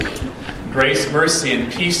Grace, mercy, and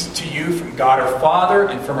peace to you from God our Father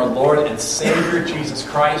and from our Lord and Savior Jesus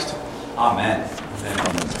Christ. Amen.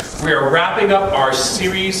 Amen. We are wrapping up our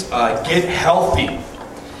series, Get Healthy.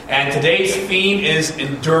 And today's theme is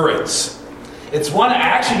endurance. It's one I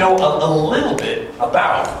actually know a little bit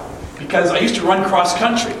about because I used to run cross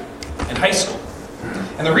country in high school.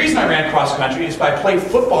 And the reason I ran cross country is I played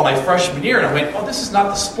football my freshman year and I went, oh, this is not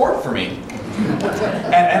the sport for me.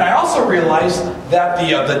 And I also realized that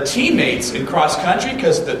the teammates in cross country,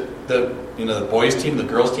 because the boys team, the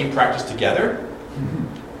girls team practiced together,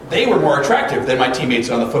 they were more attractive than my teammates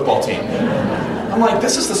on the football team. I'm like,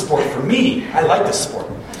 this is the sport for me. I like this sport.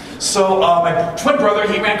 So my twin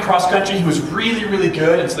brother, he ran cross country. He was really, really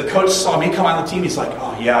good. And so the coach saw me come on the team. He's like,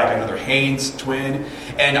 oh yeah, I got another Haynes twin.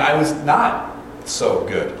 And I was not so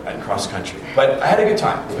good at cross country, but I had a good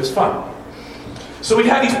time. It was fun. So we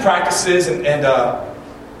had these practices, and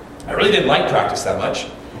I really didn't like practice that much.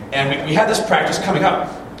 And we had this practice coming up,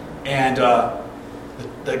 and the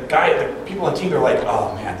people on the team, they're like,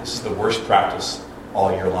 oh man, this is the worst practice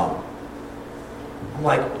all year long. I'm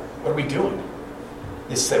like, what are we doing?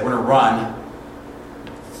 They said, we're going to run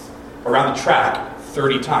around the track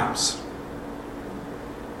 30 times.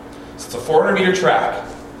 So it's a 400-meter track,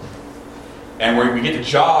 and we get to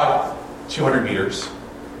jog 200 meters,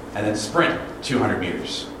 and then sprint 200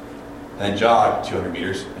 meters, and then jog 200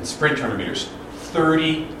 meters, and sprint 200 meters,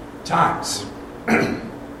 30 times.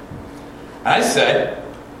 And I said,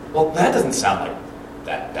 well, that doesn't sound like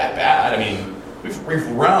that bad. I mean, we've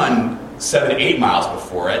run 7 to 8 miles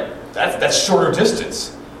before it. That's shorter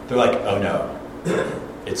distance. They're like, oh no,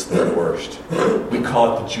 it's the worst. We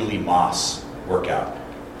call it the Julie Moss workout.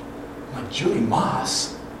 I'm like, Julie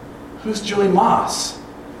Moss? Who's Julie Moss?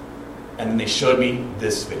 And then they showed me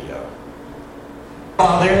this video.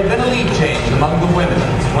 There had been a lead change among the women.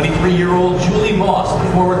 23-year-old Julie Moss, the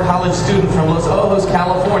former college student from Los Ojos,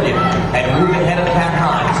 California, had moved ahead of Pat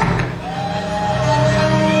Hines.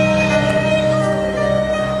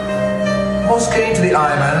 Moss came to the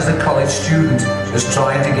Ironman as a college student, just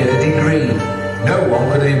trying to get a degree. No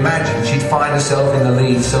one could have imagined she'd find herself in the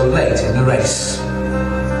lead so late in the race.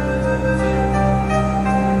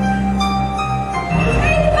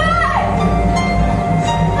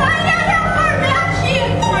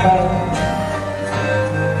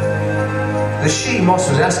 The she Moss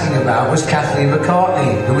was asking about was Kathleen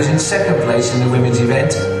McCartney, who was in second place in the women's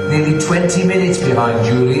event, nearly 20 minutes behind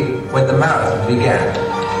Julie when the marathon began.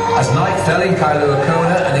 As night fell in Kailua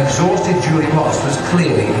Kona, an exhausted Julie Moss was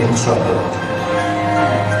clearly in trouble.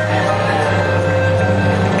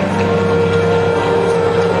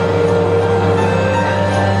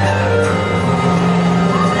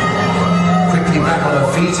 Quickly back on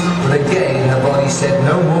her feet, but again her body said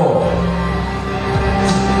no more.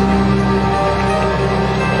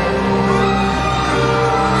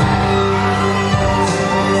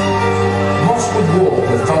 Walk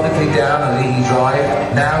methodically down a Leahy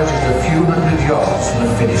Drive, now just a few hundred yards from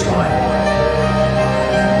the finish line.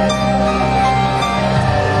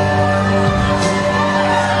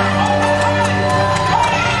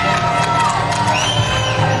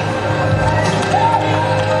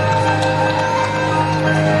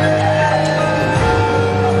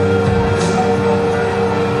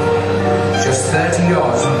 Just 30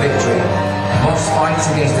 yards from victory, Moss fights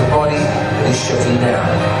against a body that is shutting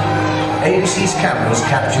down. ABC's cameras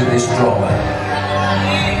captured this drama.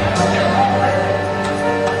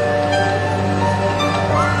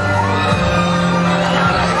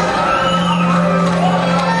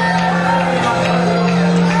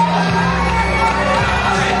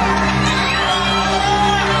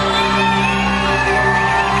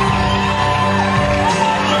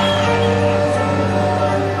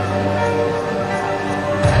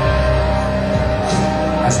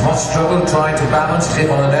 As Moss struggled trying to balance as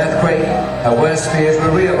if on an earthquake, her worst fears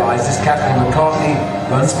were realised as Kathleen McCartney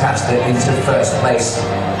runs past her into first place,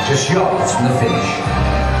 just yards from the finish.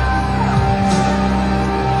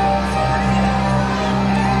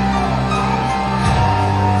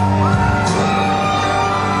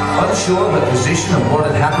 Unsure of her position and what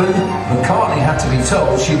had happened, McCartney had to be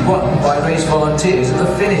told she'd won by race volunteers at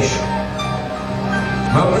the finish.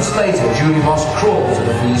 Moments later, Julie Moss crawled to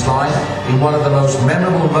the finish line in one of the most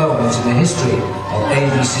memorable moments in the history of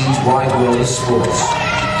ABC's Wide World of Sports.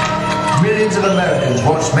 Millions of Americans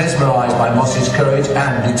watched mesmerised by Moss's courage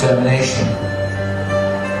and determination.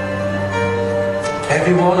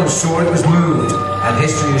 Everyone who saw it was moved, and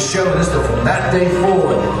history has shown us that from that day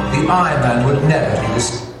forward, the Ironman would never be the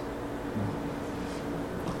same.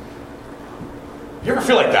 You ever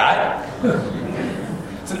feel like that?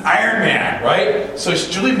 It's an Ironman, right? So it's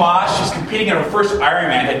Julie Moss, she's competing in her first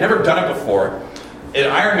Ironman, had never done it before. An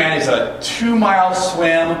Ironman is a 2-mile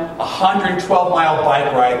swim, 112-mile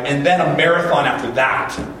bike ride, and then a marathon after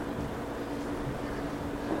that.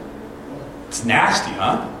 It's nasty,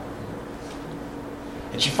 huh?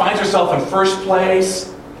 And she finds herself in first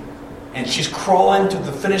place, and she's crawling to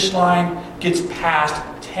the finish line, gets past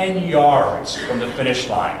 10 yards from the finish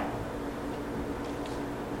line.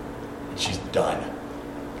 And she's done.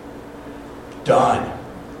 Done.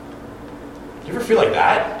 You ever feel like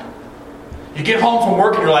that? You get home from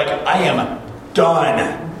work and you're like, I am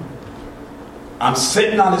done. I'm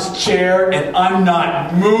sitting on this chair and I'm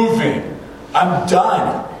not moving. I'm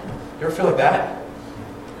done. You ever feel like that?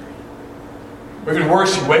 Or even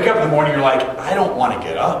worse, you wake up in the morning and you're like, I don't want to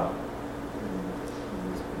get up.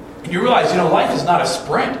 And you realize, life is not a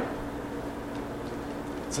sprint.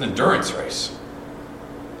 It's an endurance race.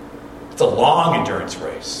 It's a long endurance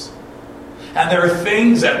race. And there are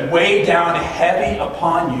things that weigh down heavy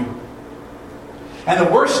upon you. And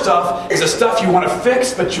the worst stuff is the stuff you want to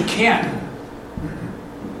fix, but you can't.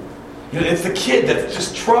 It's the kid that's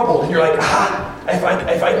just troubled, and you're like, if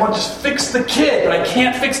I want to just fix the kid, but I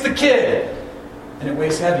can't fix the kid. And it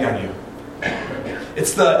weighs heavy on you.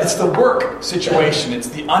 It's the work situation. It's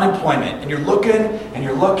the unemployment. And you're looking, and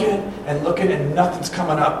you're looking, and nothing's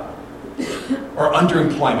coming up. Or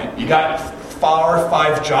underemployment. You got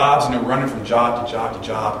 5 jobs, and you're running from job to job to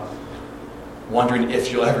job, wondering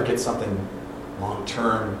if you'll ever get something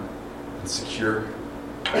long-term and secure.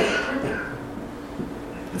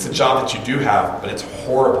 It's a job that you do have, but it's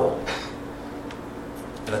horrible.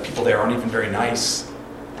 And the people there aren't even very nice.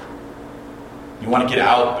 You want to get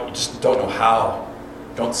out, but you just don't know how.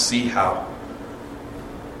 Don't see how.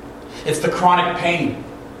 It's the chronic pain.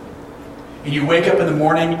 And you wake up in the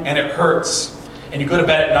morning and it hurts. And you go to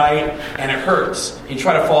bed at night and it hurts. And you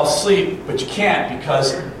try to fall asleep, but you can't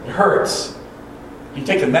because it hurts. You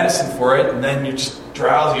take the medicine for it, and then you're just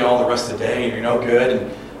drowsy all the rest of the day, and you're no good.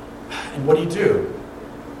 And what do?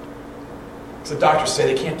 Because the doctors say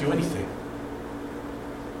they can't do anything.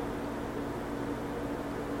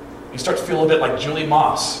 You start to feel a little bit like Julie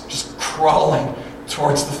Moss, just crawling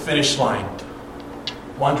towards the finish line,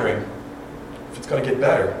 wondering if it's going to get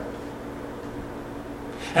better.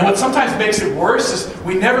 And what sometimes makes it worse is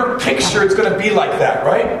we never picture it's going to be like that,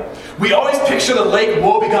 right? We always picture the late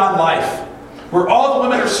woebegone life, where all the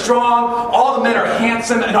women are strong, all the men are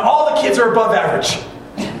handsome, and all the kids are above average.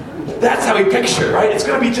 That's how we picture it, right? It's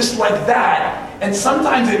going to be just like that. And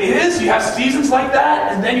sometimes it is. You have seasons like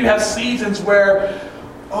that, and then you have seasons where,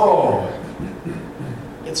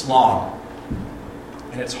 it's long.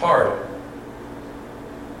 And it's hard.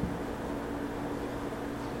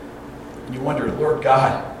 And you wonder, Lord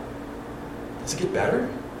God, does it get better?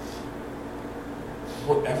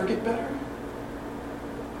 Will it ever get better?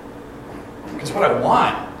 Because what I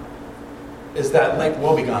want is that late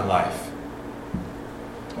woebegone life.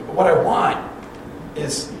 What I want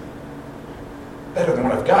is better than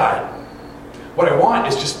what I've got. What I want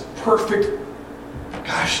is just perfect,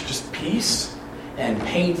 just peace and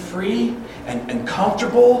pain-free and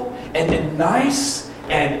comfortable and nice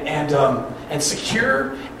and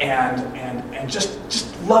secure and just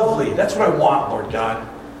lovely. That's what I want, Lord God.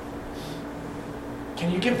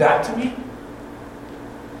 Can you give that to me?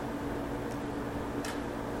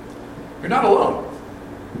 You're not alone.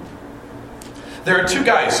 There are 2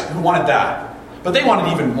 guys who wanted that, but they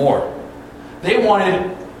wanted even more. They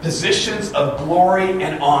wanted positions of glory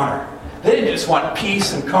and honor. They didn't just want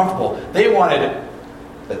peace and comfortable. They wanted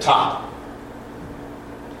the top.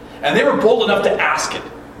 And they were bold enough to ask it.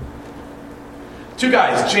 2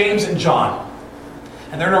 guys, James and John.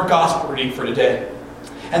 And they're in our gospel reading for today.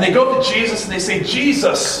 And they go up to Jesus and they say,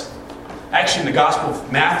 Jesus. Actually, in the Gospel of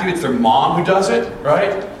Matthew, it's their mom who does it,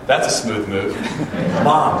 right? That's a smooth move.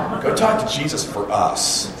 Mom, go talk to Jesus for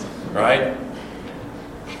us, right?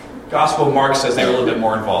 Gospel of Mark says they were a little bit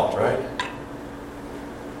more involved, right?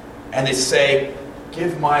 And they say,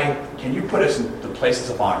 can you put us in the places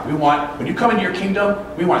of honor? When you come into your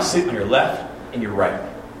kingdom, we want to sit on your left and your right.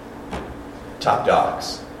 Top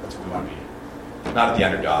dogs. That's what we want to be. Not the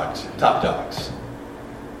underdogs. Top dogs.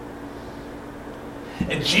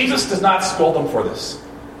 And Jesus does not scold them for this.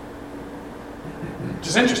 Which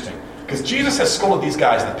is interesting, because Jesus has scolded these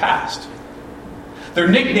guys in the past. Their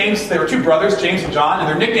nicknames, they were 2 brothers, James and John, and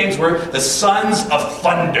their nicknames were the Sons of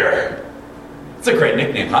Thunder. It's a great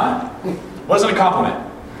nickname, huh? Wasn't a compliment.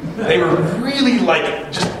 They were really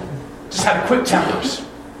just had quick tempers.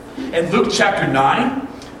 In Luke chapter 9,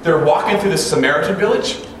 they're walking through the Samaritan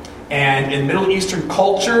village, And in Middle Eastern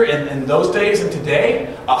culture, in those days and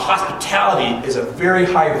today, hospitality is a very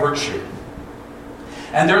high virtue.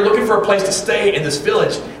 And they're looking for a place to stay in this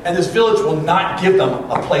village, and this village will not give them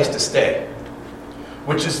a place to stay,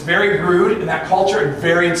 which is very rude in that culture and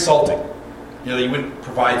very insulting. You know, you would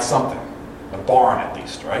provide something, a barn at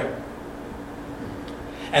least, right?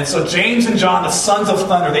 And so James and John, the sons of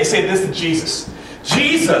thunder, they say this to Jesus.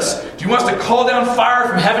 Jesus, do you want us to call down fire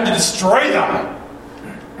from heaven to destroy them?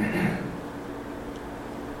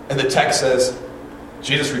 And the text says,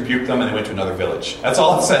 Jesus rebuked them and they went to another village. That's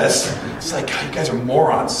all it says. It's like, God, you guys are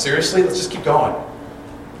morons. Seriously? Let's just keep going.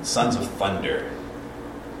 Sons of thunder.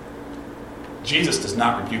 Jesus does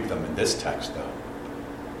not rebuke them in this text, though.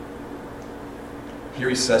 Here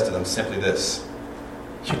he says to them simply this.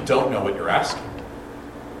 You don't know what you're asking.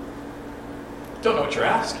 You don't know what you're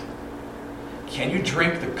asking. Can you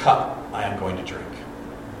drink the cup I am going to drink?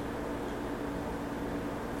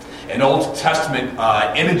 In Old Testament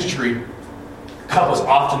imagery, cup was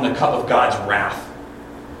often the cup of God's wrath.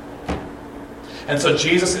 And so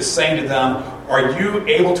Jesus is saying to them, are you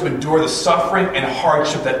able to endure the suffering and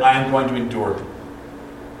hardship that I am going to endure?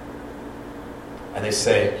 And they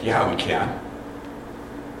say, yeah, we can.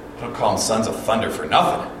 I don't call them sons of thunder for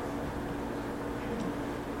nothing.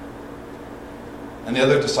 And the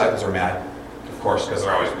other disciples are mad, of course, because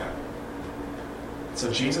they're always mad. So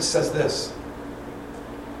Jesus says this,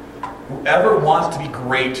 whoever wants to be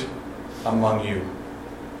great among you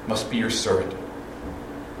must be your servant.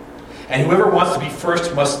 And whoever wants to be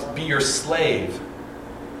first must be your slave.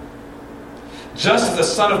 Just as the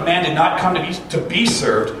Son of Man did not come to be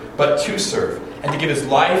served, but to serve, and to give his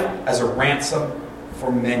life as a ransom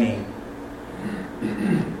for many.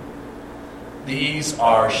 These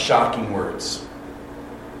are shocking words.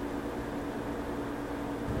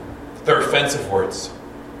 They're offensive words.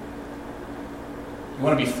 You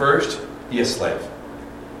want to be first? Be a slave.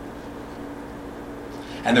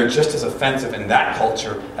 And they're just as offensive in that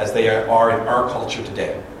culture as they are in our culture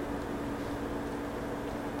today.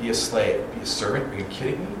 Be a slave, be a servant? Are you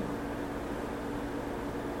kidding me?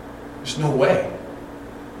 There's no way.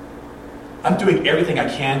 I'm doing everything I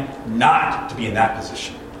can not to be in that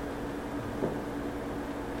position.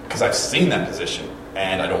 Because I've seen that position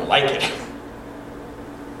and I don't like it.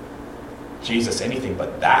 Jesus, anything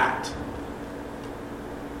but that.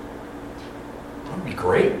 I want to be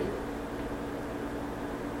great.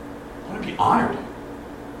 I want to be honored. I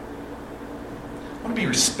want to be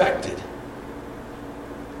respected.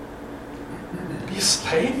 Be a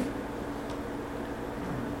slave?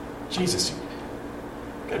 Jesus,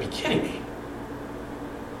 you've got to be kidding me.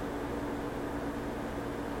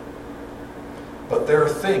 But there are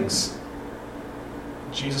things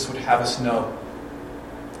Jesus would have us know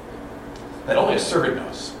that only a servant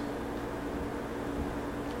knows.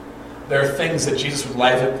 There are things that Jesus would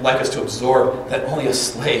like us to absorb that only a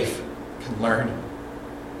slave can learn.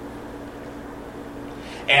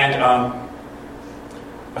 And I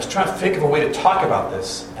was trying to think of a way to talk about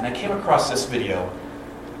this, and I came across this video.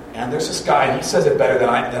 And there's this guy, and he says it better than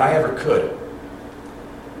I ever could.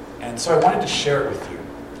 And so I wanted to share it with you.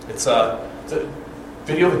 It's a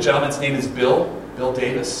video of a gentleman's name is Bill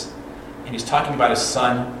Davis, and he's talking about his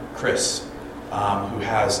son, Chris, who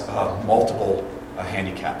has multiple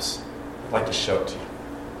handicaps. I'd like to show it to you.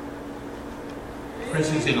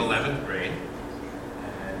 Chris is in 11th grade,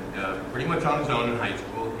 and pretty much on his own in high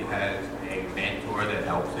school. He has a mentor that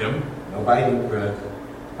helps him. Nobody, all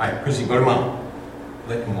right, Chrissy, go to mom.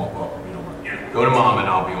 Let him walk off if you don't want. Yeah. Go to mom and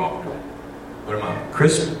I'll be off. Go to mom.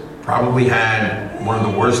 Chris probably had one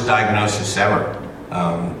of the worst diagnoses ever.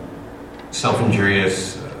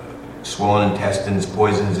 Self-injurious, swollen intestines,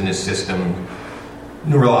 poisons in his system,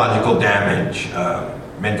 neurological damage,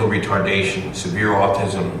 mental retardation, severe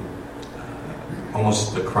autism,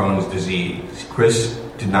 almost the Crohn's disease. Chris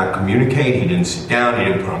did not communicate, he didn't sit down, he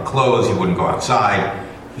didn't put on clothes, he wouldn't go outside.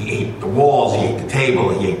 He ate the walls, he ate the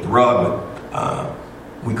table, he ate the rug.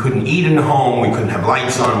 We couldn't eat in the home, we couldn't have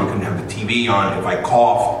lights on, we couldn't have the TV on. If I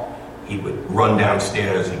coughed, he would run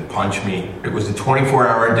downstairs and punch me. It was a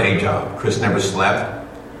 24-hour day job. Chris never slept,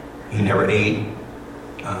 he never ate, he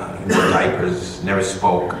wore diapers, never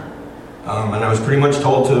spoke. And I was pretty much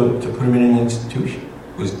told to put him in an institution.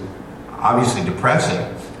 It was obviously depressing,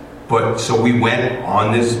 but so we went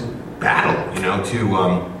on this battle,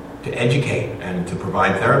 to educate and to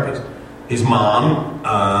provide therapies. His mom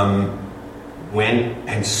went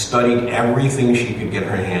and studied everything she could get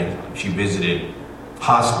her hands on. She visited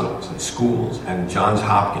hospitals and schools and Johns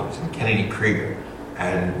Hopkins and Kennedy Krieger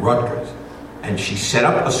and Rutgers. And she set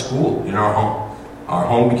up a school in our home. Our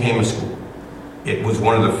home became a school. It was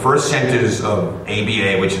one of the first centers of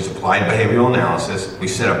ABA, which is Applied Behavioral Analysis. We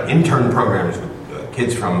set up intern programs with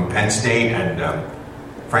kids from Penn State and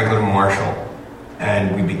Franklin Marshall,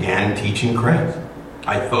 and we began teaching Chris.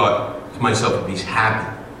 I thought to myself, if he's happy,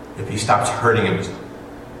 if he stops hurting himself,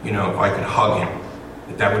 if I could hug him,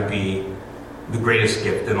 that would be the greatest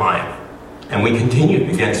gift in life. And we continued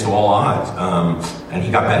against all odds, and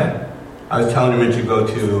he got better. I was telling him that you go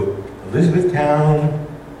to Elizabethtown.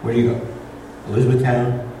 Where do you go?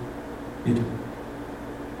 Elizabethtown?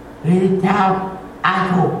 Elizabethtown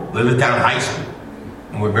High School.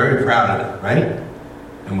 And we're very proud of it, right?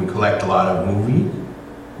 And we collect a lot of movies.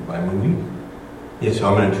 We buy movies. Yeah, so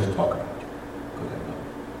I'm going to just talk about you. Because I know.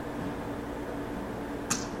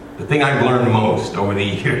 The thing I've learned most over the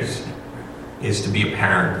years is to be a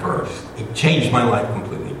parent first. It changed my life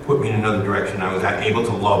completely. It put me in another direction. I was able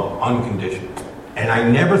to love unconditionally. And I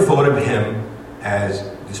never thought of him as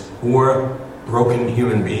this poor, broken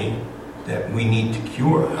human being that we need to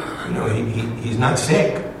cure. He's not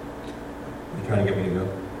sick. You're trying to get me to go?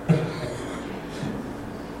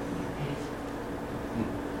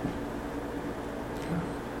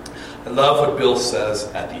 I love what Bill says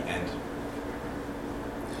at the end.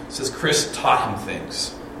 He says Chris taught him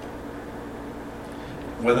things.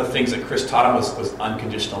 One of the things that Chris taught him was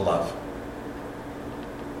unconditional love.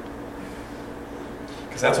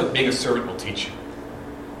 Because that's what being a servant will teach you.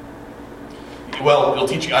 Well, it'll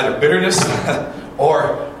teach you either bitterness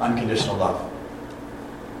or unconditional love.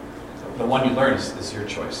 So the one you learn is your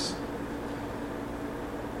choice.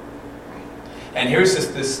 And here's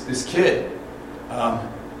this kid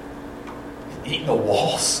eating the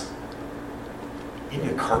walls, eating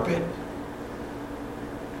the carpet.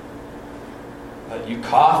 You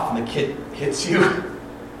cough and the kid hits you.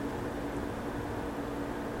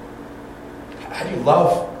 How do you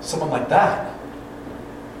love someone like that?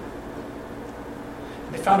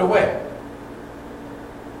 And they found a way.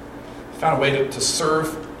 They found a way to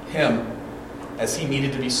serve him as he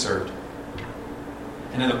needed to be served.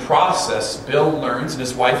 And in the process, Bill learns, and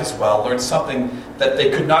his wife as well, learns something that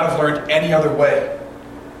they could not have learned any other way.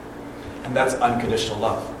 And that's unconditional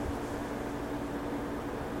love.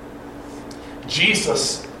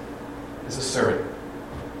 Jesus is a servant.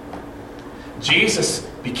 Jesus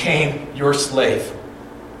became your slave.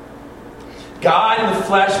 God in the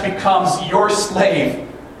flesh becomes your slave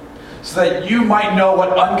so that you might know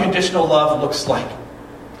what unconditional love looks like.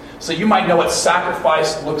 So you might know what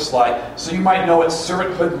sacrifice looks like. So you might know what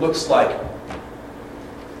servanthood looks like.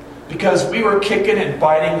 Because we were kicking and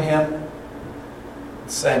biting him,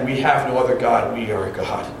 saying, we have no other God, we are a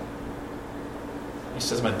God. He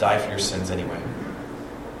says, I'm going to die for your sins anyway.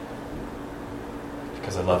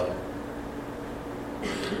 Because I love you.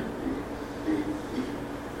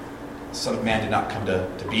 The Son of Man did not come to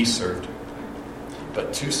be served,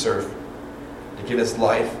 but to serve, to give his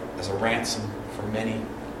life as a ransom for many.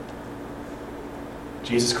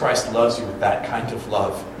 Jesus Christ loves you with that kind of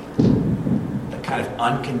love, that kind of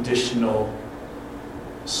unconditional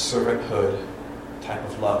servanthood type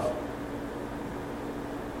of love.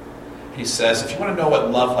 He says, if you want to know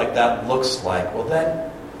what love like that looks like, well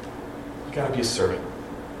then, you got to be a servant.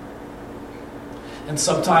 And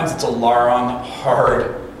sometimes it's a long,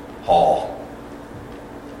 hard haul.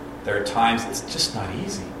 There are times it's just not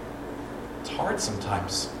easy. It's hard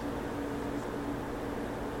sometimes.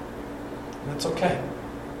 And that's okay.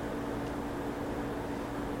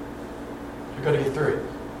 You're going to get through it.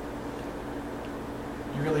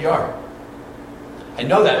 You really are. I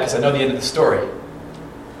know that because I know the end of the story.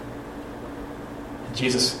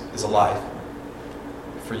 Jesus is alive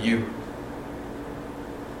for you.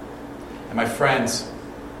 And my friends,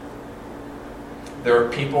 there are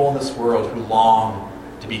people in this world who long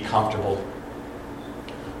to be comfortable,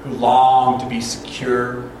 who long to be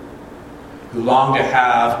secure, who long to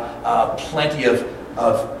have plenty of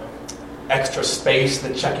extra space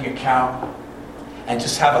in the checking account, and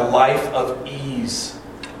just have a life of ease.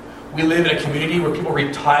 We live in a community where people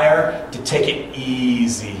retire to take it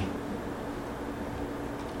easy.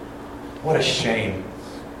 What a shame.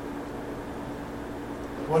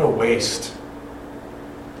 What a waste.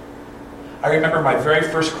 I remember my very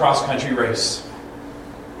first cross-country race.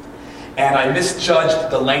 And I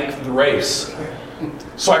misjudged the length of the race.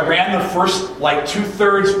 So I ran the first,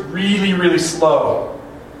 2/3 really, really slow.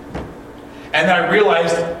 And then I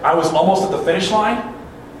realized I was almost at the finish line.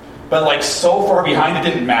 But so far behind it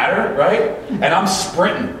didn't matter, right? And I'm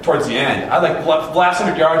sprinting towards the end. I last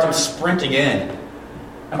 100 yards, I'm sprinting in.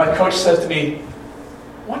 And my coach says to me,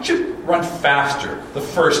 why don't you run faster the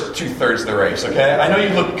first 2/3 of the race, okay? I know you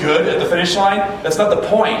look good at the finish line. That's not the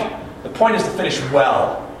point. The point is to finish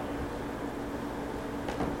well.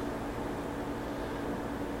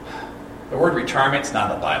 The word retirement is not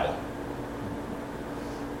in the Bible.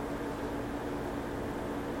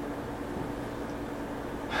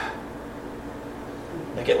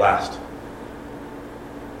 Make it last.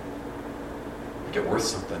 Make it worth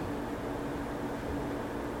something.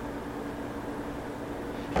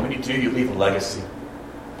 And when you do, you leave a legacy.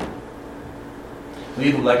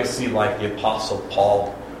 Leave a legacy like the Apostle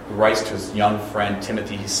Paul, who writes to his young friend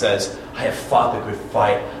Timothy. He says, I have fought the good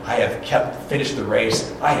fight. I have finished the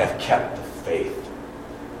race. I have kept the faith.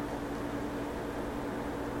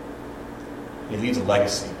 He leaves a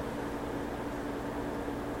legacy.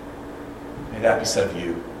 May that be said of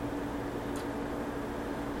you.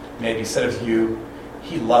 May it be said of you,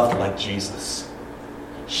 he loved like Jesus.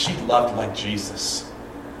 She loved like Jesus.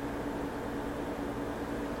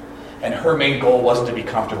 And her main goal wasn't to be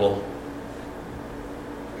comfortable.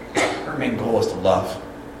 Her main goal was to love.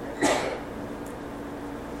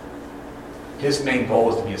 His main goal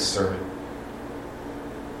was to be a servant.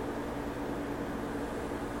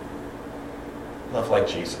 Love like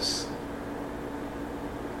Jesus.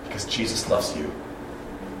 Because Jesus loves you.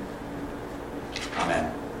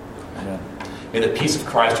 Amen. Amen. May the peace of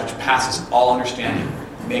Christ, which passes all understanding,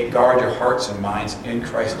 may guard your hearts and minds in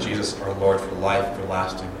Christ Jesus our Lord for life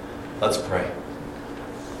everlasting. Let's pray.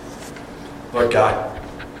 Lord God,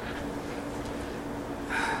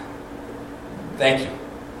 thank you.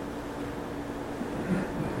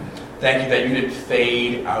 Thank you that you didn't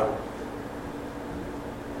fade out,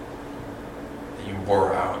 that you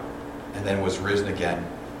wore out, and then was risen again.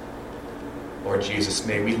 Lord Jesus,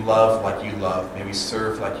 may we love like you love. May we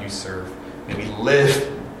serve like you serve. May we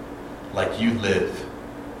live like you live.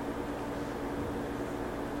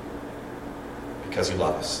 Because you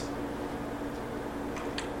love us.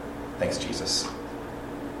 Thanks, Jesus.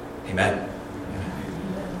 Amen.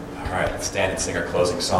 All right, let's stand and sing our closing song.